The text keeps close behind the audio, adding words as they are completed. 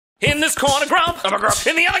In this corner, Grump. I'm a Grump.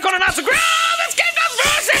 In the other corner, not so Grump. Let's get the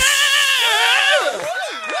versus!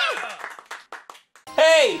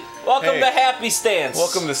 Hey, welcome to Happy Stance.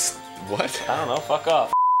 Welcome to what? I don't know. Fuck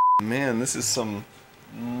off. Man, this is some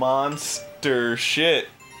monster shit.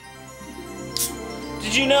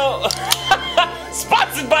 Did you know?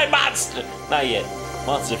 Sponsored by Monster. Not yet.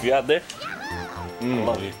 Monster, if you're out there, I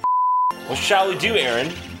love you. What shall we do,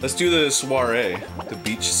 Aaron? Let's do the soiree. The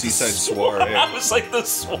beach seaside soiree. I was like the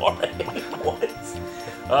soiree. What?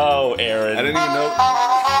 Oh, Aaron. I didn't even know.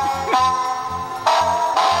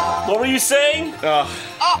 What were you saying?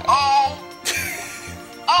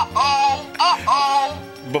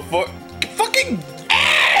 Before fucking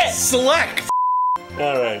select.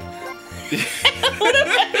 All right.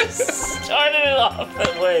 Started it off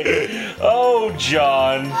that way. Oh,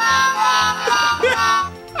 John.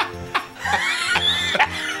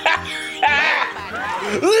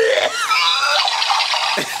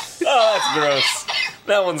 Oh, that's gross.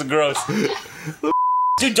 That one's gross.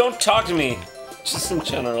 Dude, don't talk to me. Just in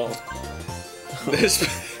general.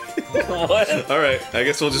 What? Alright, I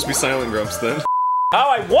guess we'll just be silent grumps then. Oh,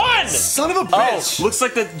 I won! Son of a bitch! Oh, looks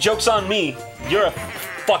like the joke's on me. You're a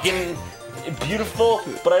fucking beautiful,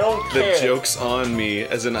 but I don't care. The joke's on me,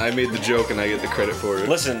 as in I made the joke and I get the credit for it.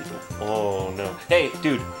 Listen. Oh, no. Hey,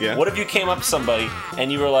 dude. Yeah? What if you came up to somebody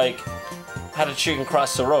and you were like, how did chicken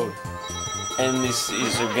cross the road? And he's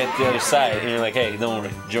get the other side, and you're like, hey, don't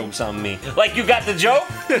worry, joke's on me. Like, you got the joke?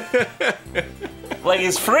 Like,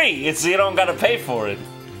 it's free. You don't gotta pay for it.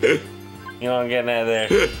 You know what I'm getting at there?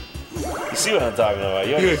 You see what I'm talking about?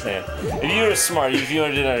 You understand? If you were smart, if you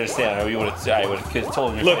didn't understand, I would have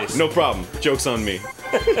told in your face. Look, no problem. Joke's on me.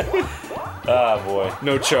 Oh, boy.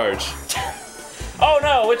 No charge. Oh,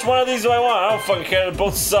 no, which one of these do I want? I don't fucking care. They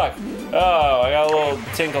both suck. Oh, I got a little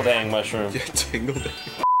tinkle-dang mushroom. Yeah, tingle-dang.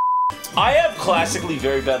 I have classically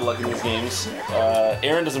very bad luck in these games.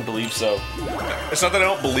 Aaron doesn't believe so. It's not that I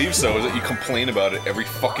don't believe so, it's that you complain about it every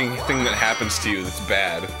fucking thing that happens to you that's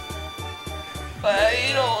bad.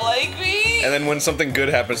 You don't like me? And then when something good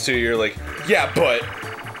happens to you, you're like, yeah, but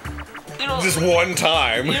just one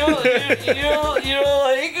time. You don't like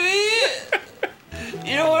me?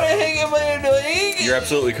 You know what I think am I annoying? You're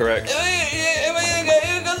absolutely correct. Am I the guy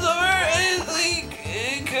who comes over and is like,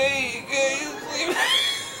 can you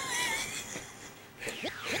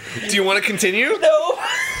sleep? Do you want to continue? No.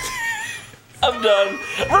 I'm done.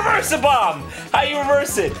 Reverse a bomb. How you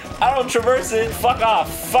reverse it? I don't traverse it. Fuck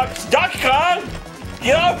off. Fuck Donkey Kong.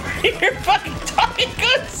 Get over here. Fucking Donkey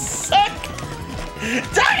Kong suck.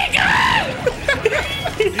 Donkey Kong.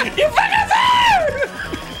 You fucking suck.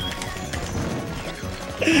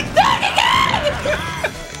 Donkey Kong.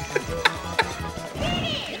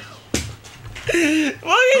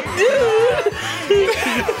 Fucking dude.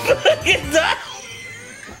 Fucking Donkey.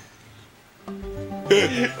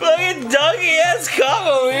 Fucking donkey ass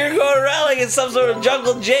combo. You're going around like it's some sort of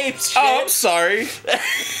Jungle Japes shit. Oh, I'm sorry.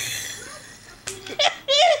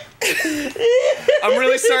 I'm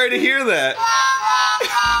really sorry to hear that.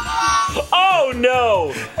 Oh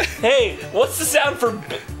no! Hey, what's the sound for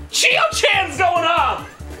Chio-chan's going on?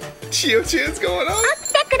 Chio-chan's going on?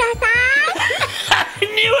 I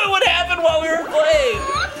knew it would happen while we were playing.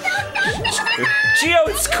 Chio,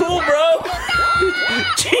 it's cool, bro.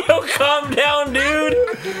 Chio, calm down, dude.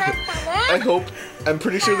 I'm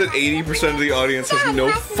pretty sure that 80% of the audience has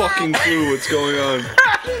no fucking clue what's going on.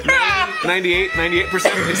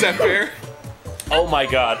 98%, is that fair? Oh my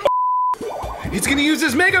god. He's gonna use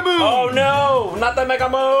his Mega Move! Oh no, not the Mega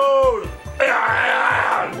Mode!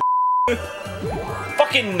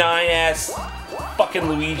 Fucking 9-ass fucking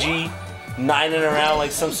Luigi. Nining around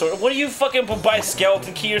like some sort of. What are you fucking buy a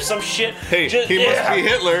skeleton key or some shit? Hey, he must be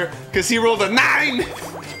Hitler, because he rolled a 9!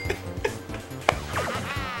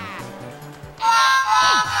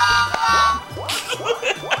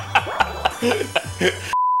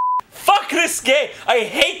 Fuck this game! I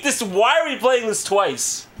hate this. Why are we playing this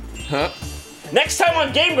twice? Huh? Next time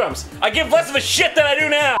on Game Grumps, I give less of a shit than I do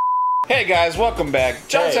now! Hey guys, welcome back.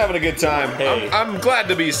 John's having a good time. Hey. I'm glad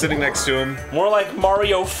to be sitting next to him. More like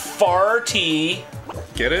Mario Farty.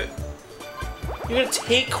 Get it? You're gonna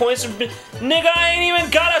take coins from nigga, I ain't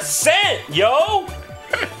even got a cent, yo!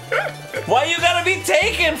 Why you gotta be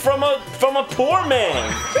taken from a poor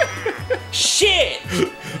man? Shit!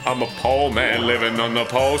 I'm a poor man living on the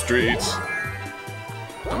poor streets.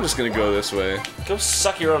 I'm just gonna go this way. Go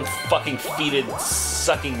suck your own fucking feeted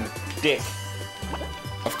sucking dick.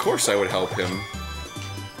 Of course I would help him.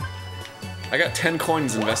 I got 10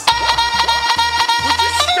 coins invested.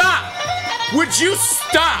 Would you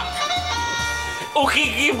stop?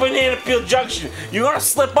 Okiki Banana Peel Junction. You're gonna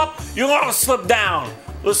slip up, you're gonna slip down.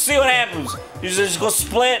 Let's see what happens. You're just gonna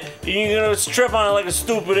split, and you're gonna trip on it like a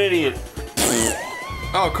stupid idiot.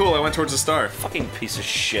 Oh, cool, I went towards the star. Fucking piece of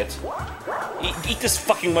shit. Eat this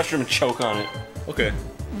fucking mushroom and choke on it. Okay.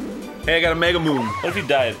 Hey, I got a mega moon. What if you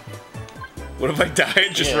died? What if I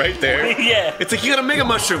died just right there? Yeah. It's like, you got a mega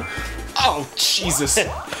mushroom. Oh, Jesus.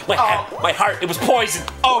 my heart, it was poison.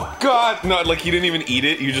 Oh, God. No, like, you didn't even eat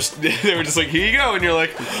it. You just, they were just like, here you go. And you're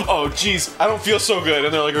like, oh, jeez, I don't feel so good.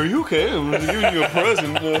 And they're like, are you okay? I'm giving you a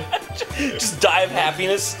present. Just die of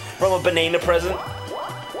happiness from a banana present.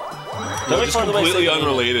 No, just completely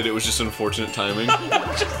unrelated. It was just unfortunate timing.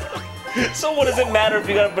 So what does it matter if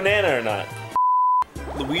you got a banana or not?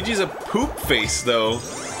 Luigi's a poop face, though.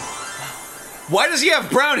 Why does he have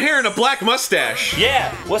brown hair and a black mustache?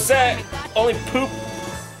 Yeah, what's that? Only poop.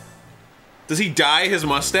 Does he dye his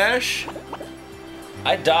mustache?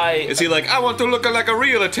 I die. Is he like, I want to look like a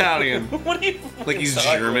real Italian? What are you? Like he's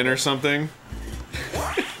German or something?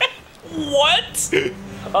 What?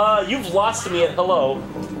 You've lost me at hello.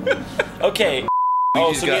 Okay.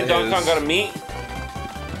 Oh, so me and Donkey Kong gotta meet?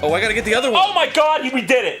 Oh, I gotta get the other one. Oh my God, we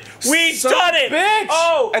did it! We done it! Bitch!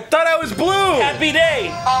 Oh! I thought I was blue! Happy day!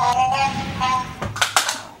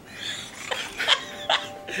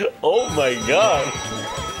 Oh my God.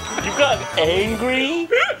 You got angry?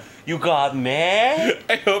 You got mad?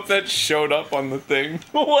 I hope that showed up on the thing.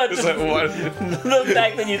 What? Is that what? The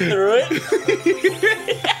fact that you threw it?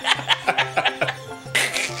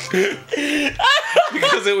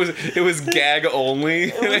 Because it was gag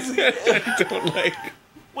only. And I don't like.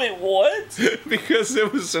 Wait, what? Because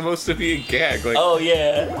it was supposed to be a gag. Like. Oh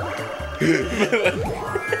yeah.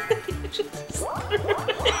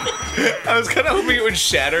 I was kind of hoping it would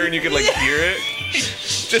shatter and you could like hear it.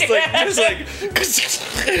 Just like.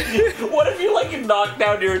 What if you like knocked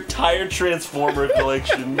down your entire Transformer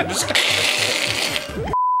collection?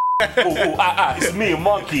 It's me, a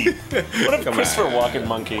monkey. What if Christopher Walken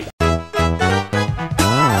monkey?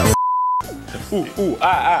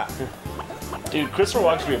 Dude, Christopher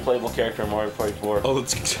Walken should be a playable character in Mario Party 4. Oh,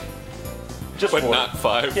 let's. Just but 4. not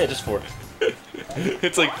 5. Yeah, just 4.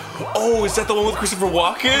 It's like, oh, is that the one with Christopher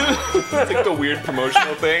Walken? It's like the weird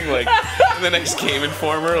promotional thing, like the next Game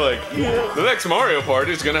Informer, like the next Mario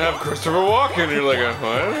Party is gonna have Christopher Walken. And you're like,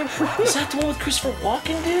 what? Is that the one with Christopher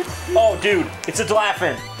Walken, dude? Oh, dude, it's a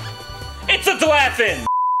Dilaphin. It's a Dilaphin.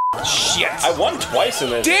 Shit! I won twice in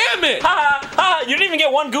this. Damn it! Ha ha! You didn't even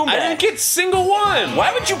get one Goomba. I didn't get single one.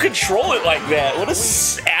 Why would you control it like that? What a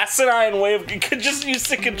asinine way of. You could just use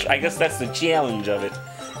the control. I guess that's the challenge of it.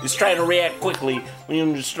 Just try to react quickly when you're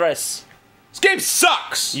under stress. This game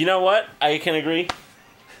sucks! You know what? I can agree.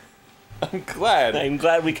 I'm glad. I'm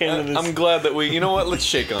glad we came to this. I'm glad that we... You know what? Let's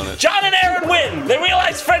shake on it. John and Aaron win! They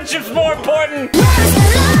realize friendship's more important!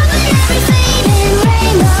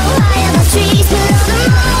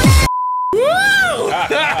 Woo!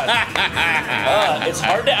 It's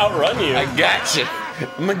hard to outrun you. I gotcha.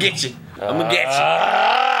 I'm gonna get you. I'm gonna get you.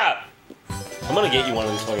 I'm gonna get you one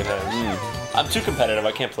of these fucking times. I'm too competitive.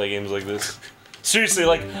 I can't play games like this. Seriously,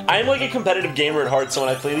 like, I'm like a competitive gamer at heart, so when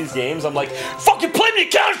I play these games, I'm like, fucking play me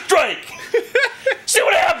Counter-Strike! See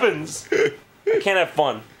what happens! I can't have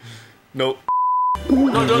fun. Nope.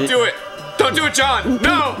 No, don't do it! Don't do it, John!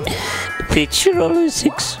 No! Picture always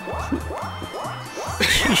 6.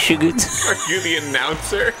 She good. Are you the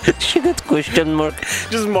announcer? She got question mark.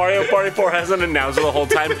 Just Mario Party 4 has an announcer the whole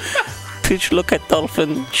time. Peach look at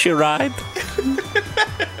dolphin. She ride.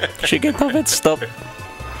 She get off it. Stop.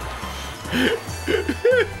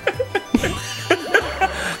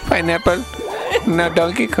 Pineapple. Now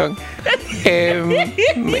Donkey Kong.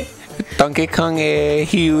 Donkey Kong.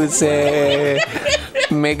 He was mega.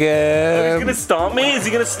 He's gonna stomp me? Is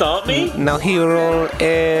he gonna stomp me? Now he roll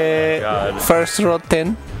first roll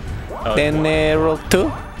 10, then roll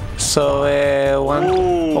 2. So one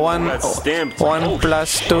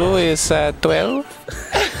plus 2 is 12.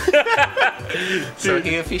 So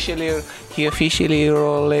he officially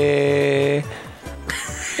roll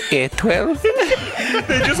 12.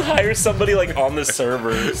 They just hire somebody like on the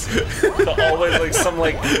servers to always like some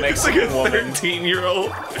like Mexican Like a woman.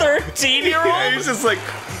 13-year-old. 13-year-old? Yeah, he's just like.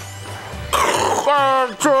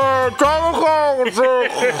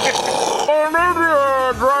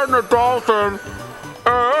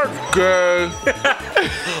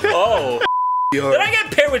 Oh. Did I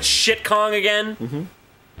get paired with Shit Kong again? Mm-hmm.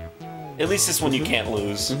 At least this one you can't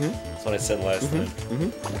lose. That's what I said last time.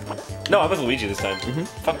 No, I'm with Luigi this time.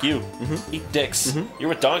 Fuck you. Eat dicks. You're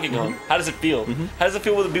with Donkey Kong. How does it feel? How does it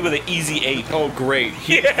feel to be with an easy 8? Oh, great.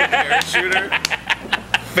 He's the parachuter.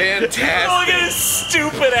 Fantastic. Look at his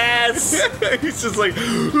stupid ass. He's just like.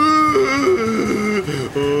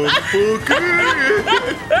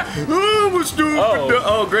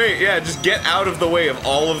 Oh, great. Yeah, just get out of the way of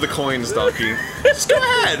all of the coins, Donkey. Just go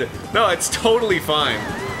ahead. No, it's totally fine.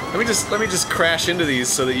 Let me just crash into these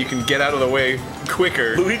so that you can get out of the way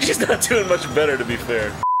quicker. Luigi's not doing much better, to be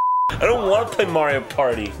fair. I don't want to play Mario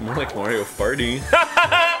Party. More like Mario Farty.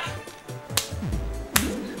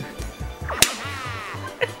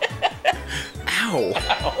 Ow.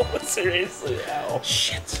 Ow. Seriously, ow.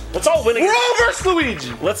 Shit. Let's all win again. We're all versus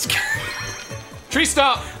Luigi. Let's go. Tree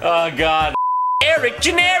stop. Oh, God. Eric,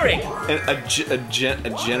 generic. A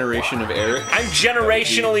generation of Eric. I'm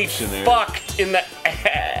generationally fucked in the...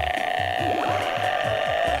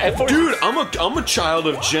 Dude, I'm a child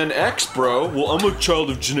of Gen X, bro. Well, I'm a child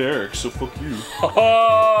of generic, so fuck you.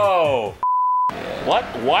 Oh. What?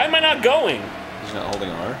 Why am I not going? He's not holding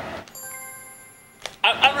R.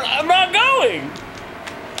 I'm not going.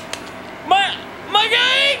 My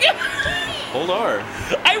guy. Hold R.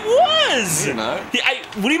 I was. You're not.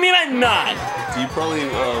 What do you mean I'm not? You probably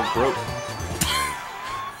broke.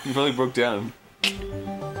 You probably broke down.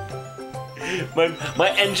 My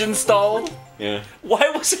engine stalled. Yeah.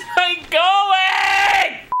 Why wasn't I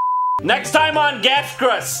going? Next time on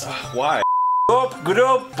Gatscrus. Why? Boop,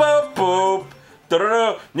 boop, boop, boop.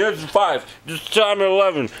 Da-da-da. Next 5. This time at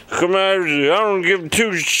 11. Come out here. I don't give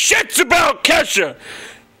 2 shits about Kesha.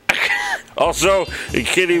 Also, the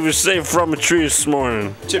kitty was saved from a tree this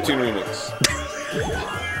morning. Chiptune remix.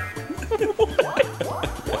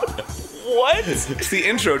 What? It's the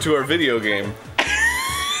intro to our video game.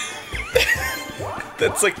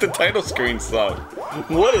 That's like the title screen song.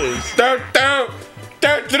 What is? I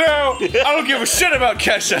don't give a shit about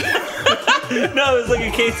Kesha. No, it's like a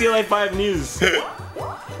KTLA 5 News.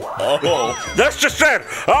 Oh. That's just it.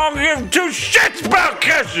 I don't give 2 shits about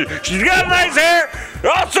Kesha. She's got nice hair,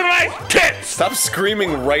 also nice tits. Stop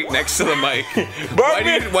screaming right next to the mic.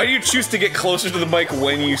 Why do you choose to get closer to the mic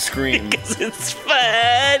when you scream? Because it's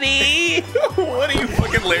funny. What are you,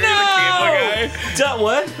 fucking Larry the Cable Guy?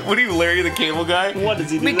 What? What are you, Larry the Cable Guy? What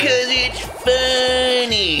does he do? Because it's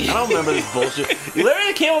funny. I don't remember this bullshit.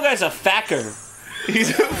 Larry the Cable Guy's a facker.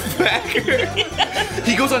 He's a facker.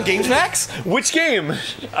 He goes on Game Facts? Which game?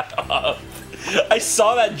 I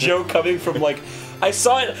saw that joke coming from I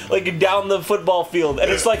saw it like down the football field,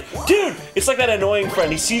 and it's like, dude, it's like that annoying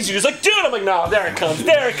friend. He sees you, he's like, dude. I'm like, no, there it comes,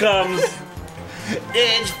 there it comes.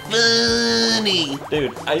 It's funny.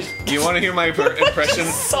 Dude, Do you want to hear my impression?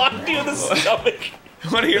 just socked you in the stomach.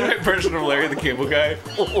 Want to hear my impression of Larry the Cable Guy?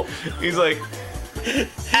 He's like,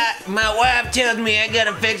 My wife tells me I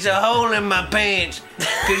gotta fix a hole in my pants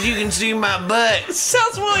because you can see my butt. It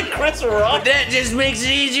sounds more like Chris Rock. That just makes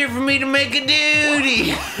it easier for me to make a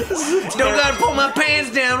duty. Don't gotta pull my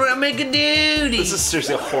pants down when I make a duty. This is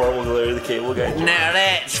seriously a horrible Larry the Cable Guy. Now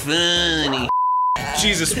that's funny.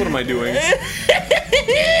 Jesus, what am I doing?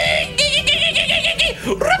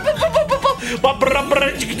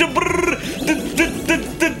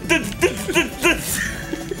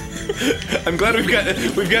 I'm glad we've got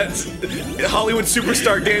Hollywood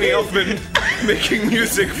superstar Danny Elfman making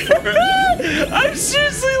music for it. I'm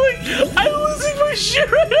seriously I'm losing my shit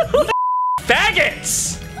right now.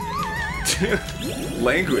 Faggots!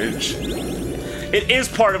 Language. It is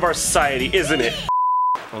part of our society, isn't it?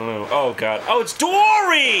 I don't know. Oh god. Oh, it's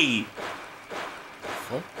Dory!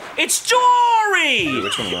 What? It's Dory! Wait,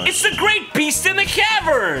 which one am I? It's the great beast in the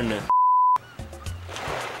cavern!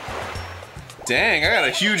 Dang, I got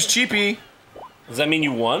a huge cheapie. Does that mean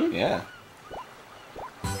you won? Yeah.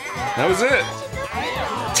 That was it.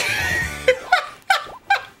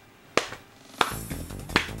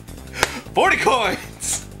 40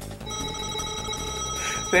 coins!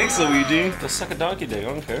 Thanks, Luigi. Go suck a donkey dick, I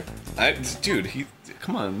don't care. Dude,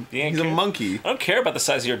 come on. You ain't He's a care? monkey. I don't care about the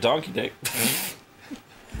size of your donkey dick.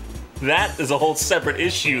 That is a whole separate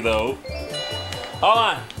issue, though. Hold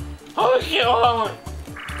on. Hold on.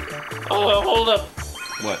 Hold up.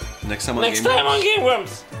 What? Next time on Next Game time on Grumps? Game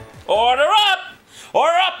Grumps. Order up!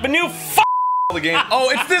 Order up a new The game. Oh,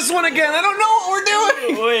 it's this one again. I don't know what we're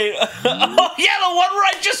doing. Wait. Oh, yeah, the one where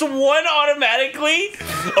I just won automatically?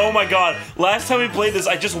 Oh my god. Last time we played this,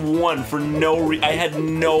 I just won for no I had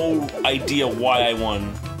no idea why I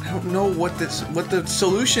won. I don't know what the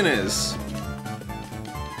solution is.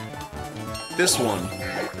 This one.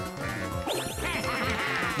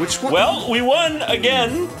 Which one? Well, we won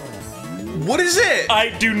again. What is it? I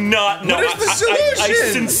do not know. What is the solution? I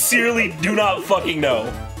sincerely do not fucking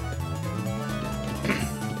know.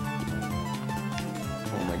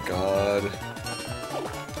 Oh my god.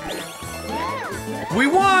 We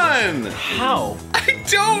won! How? I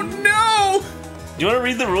don't know! Do you want to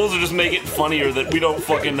read the rules or just make it funnier that we don't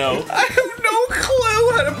fucking know? I have no clue!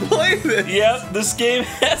 play this. Yep, this game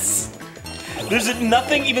has... There's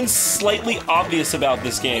nothing even slightly obvious about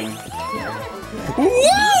this game. Woo!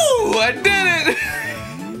 I did it!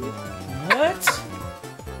 What?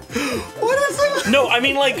 What is it? No, I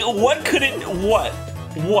mean, like, what could it... What?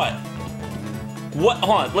 What? What?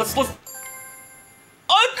 Hold on, let's... Oh,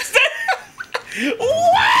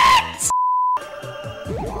 what?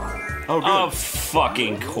 Oh, good. Of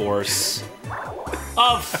fucking course.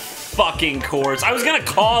 Of fucking course. I was gonna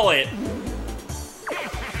call it.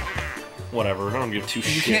 Whatever, I don't give two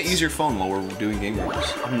shits. You can't use your phone while we're doing Game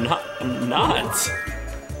Grumps. I'm not. I'm not.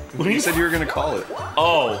 What You said you were gonna call it.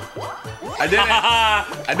 Oh. I did it!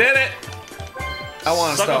 I did it! I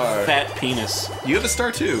want a Suck star. a fat penis. You have a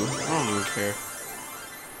star too. I don't even care.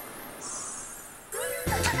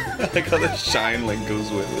 I like how the shine like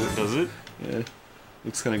goes with it. Does it? Yeah.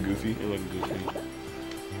 Looks kind of goofy. You look goofy.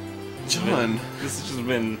 John. This has just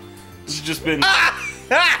been. This has just been. Oh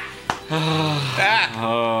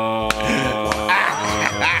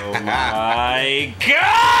my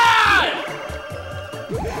god!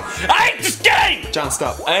 I hate this game! John,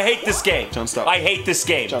 stop. I hate this game. John, stop. I hate this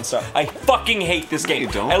game. John, stop. I fucking hate this game. You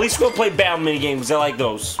don't? At least we'll play bound mini games. I like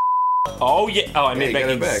those. Oh yeah. Oh, I made you back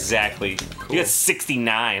got it back. exactly. Cool. You got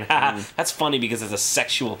 69. That's funny because it's a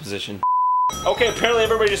sexual position. Okay, apparently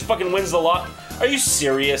everybody just fucking wins the lot. Are you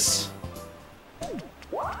serious?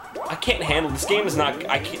 I can't handle this game. Is not.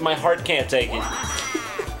 My heart can't take it.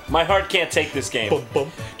 My heart can't take this game.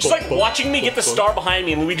 Just like watching me get the star behind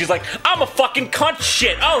me and Luigi's like, I'm a fucking cunt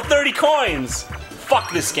shit. Oh, 30 coins.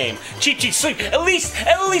 Fuck this game. Cheap, cheap, sweep. At least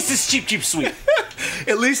it's cheap, cheap, sweep.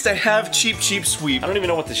 At least I have cheap sweep. I don't even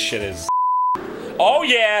know what this shit is. Oh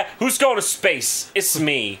yeah, who's going to space? It's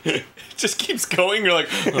me. It just keeps going. You're like,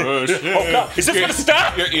 oh shit. Oh god, is this gonna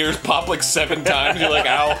stop? Your ears pop like 7 times. You're like,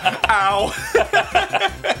 ow, ow.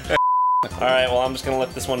 Alright, well I'm just gonna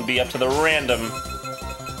let this one be up to the random.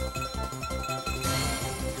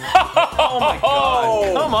 Oh my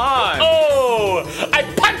god. Come on. Oh! I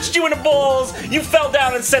punched you in the balls! You fell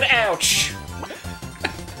down and said ouch!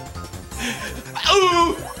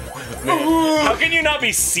 Ooh. Man, how can you not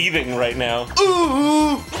be seething right now?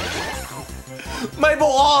 Ooh. My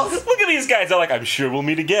balls. Look at these guys, they're like, I'm sure we'll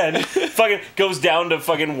meet again. Fucking goes down to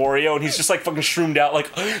fucking Wario and he's just like fucking shroomed out like,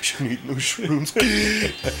 I shouldn't eat no shrooms.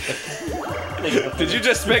 Did you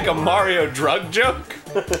just make a Mario drug joke?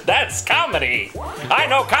 That's comedy! I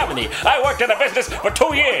know comedy! I worked in the business for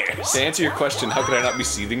 2 years! To answer your question, how could I not be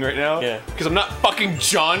seething right now? Yeah. Because I'm not fucking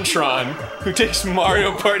JonTron, who takes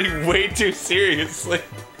Mario Party way too seriously.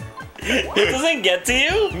 It doesn't get to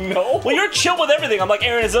you? No. Well, you're chill with everything. I'm like,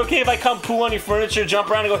 Aaron, is it okay if I come poo on your furniture, jump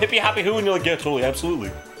around, and go hippie happy hoo? And you're like, yeah, totally, absolutely.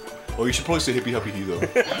 Oh, you should probably say hippie happy hee though.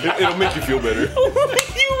 It'll make you feel better.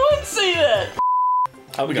 You would say that!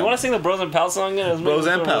 Do you want to sing the Bros and Pals song again? Bros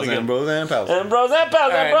and pals, and bros and pals. And Bros and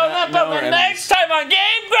Pals, and Bros and Pals, and next time on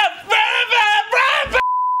Game Grumps!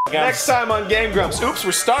 Next time on Game Grumps. Oops,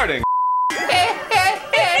 we're starting.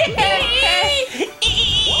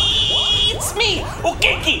 It's me,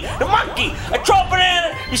 Ukiki, the monkey. I throw a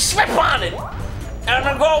banana, you slip on it. And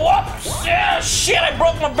I go, whoops, yeah, shit, I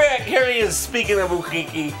broke my back. Here he is, speaking of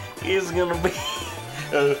Ukiki, he's gonna be...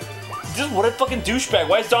 just what a fucking douchebag.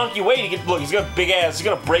 Why is Donkey waiting? Look, he's got a big ass, he's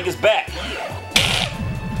gonna break his back.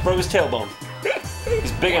 Broke his tailbone.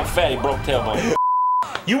 He's big and fat, he broke tailbone.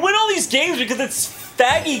 You win all these games because it's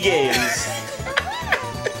faggy games.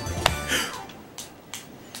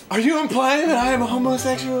 Are you implying that I am a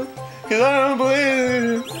homosexual? Because I don't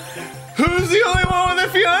believe it. Who's the only one with a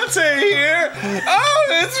fiance here? Oh,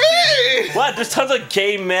 it's me! What? There's tons of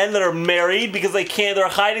gay men that are married because they're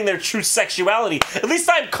hiding their true sexuality. At least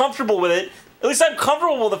I'm comfortable with it. At least I'm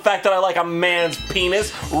comfortable with the fact that I like a man's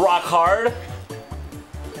penis rock hard.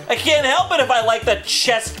 I can't help it if I like the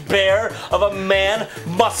chest bare of a man,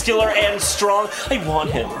 muscular and strong. I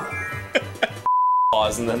want him.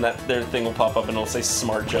 Pause, and then their thing will pop up and it'll say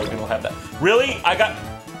smart joke and it'll have that. Really?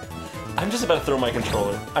 I'm just about to throw my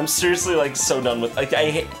controller. I'm seriously like so done with, like,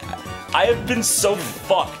 I have been so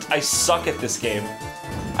fucked. I suck at this game.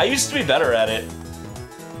 I used to be better at it.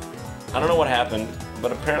 I don't know what happened,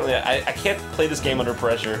 but apparently I can't play this game under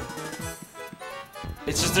pressure.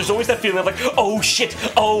 It's just, there's always that feeling of like, oh shit,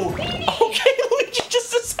 oh, okay, Luigi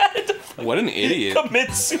just decided to What an idiot.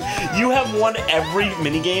 commit suicide. You have won every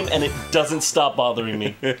minigame and it doesn't stop bothering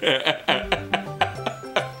me.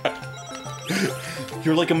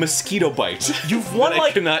 You're like a mosquito bite. You've won that I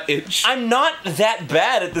like cannot itch. I'm not that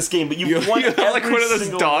bad at this game, but you've won You have every like one of those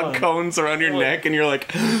single dog one. cones around your neck, and you're like,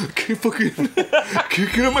 can't fucking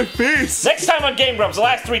kick it on my face. Next time on Game Grumps, the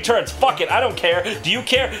last 3 turns. Fuck it, I don't care. Do you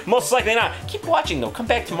care? Most likely not. Keep watching though. Come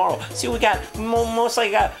back tomorrow. See what we got. Most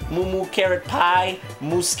likely got moo carrot pie,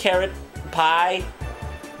 moose carrot pie.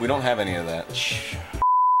 We don't have any of that.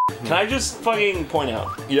 Can I just fucking point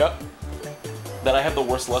out Yep. that I have the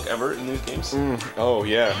worst luck ever in these games? Oh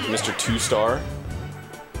yeah, Mr. 2-star.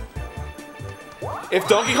 If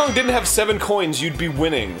Donkey Kong didn't have 7 coins, you'd be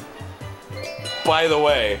winning. By the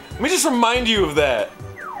way, let me just remind you of that.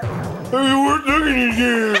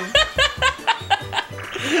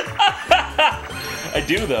 I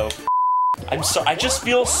do though. I'm so I just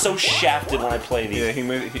feel so shafted when I play these. Yeah,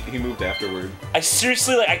 he moved afterward. I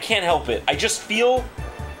seriously like I can't help it. I just feel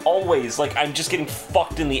always like I'm just getting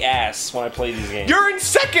fucked in the ass when I play these games. You're in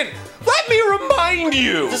second. Let me remind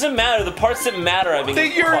you It doesn't matter. The parts that matter, I've been that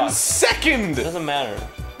getting you're in fucked. second. It doesn't matter.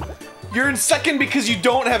 You're in second because you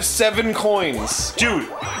don't have 7 coins. Dude,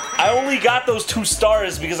 I only got those 2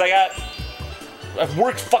 stars because I've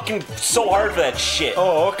worked fucking so hard for that shit.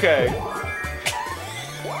 Oh, okay.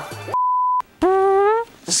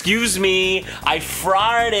 Excuse me, I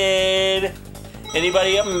farted.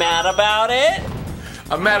 Anybody mad about it?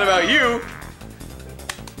 I'm mad about you.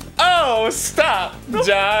 Oh, stop,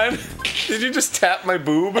 John. Did you just tap my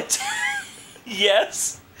boob?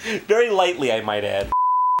 Yes. Very lightly, I might add.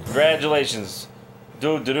 Congratulations.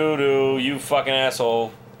 Do, you fucking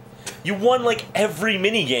asshole. You won like every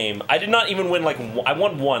mini game. I did not even win like I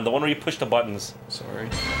won one, the one where you push the buttons. Sorry.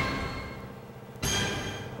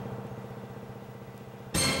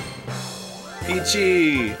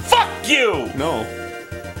 Peachy. Fuck you! No.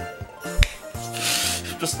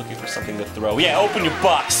 Just looking for something to throw. Yeah, open your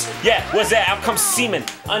box. Yeah, what's that? Out comes semen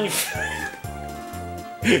on your.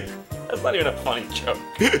 That's not even a funny joke.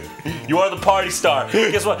 You are the party star.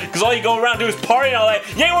 Guess what? Because all you go around do is party and all that.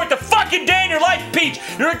 You ain't worth a fucking day in your life, Peach.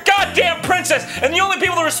 You're a goddamn princess, and the only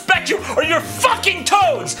people that respect you are your fucking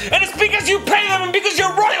toads. And it's because you pay them and because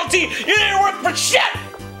you're royalty. You ain't worth for shit.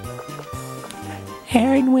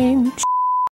 Aaron wins.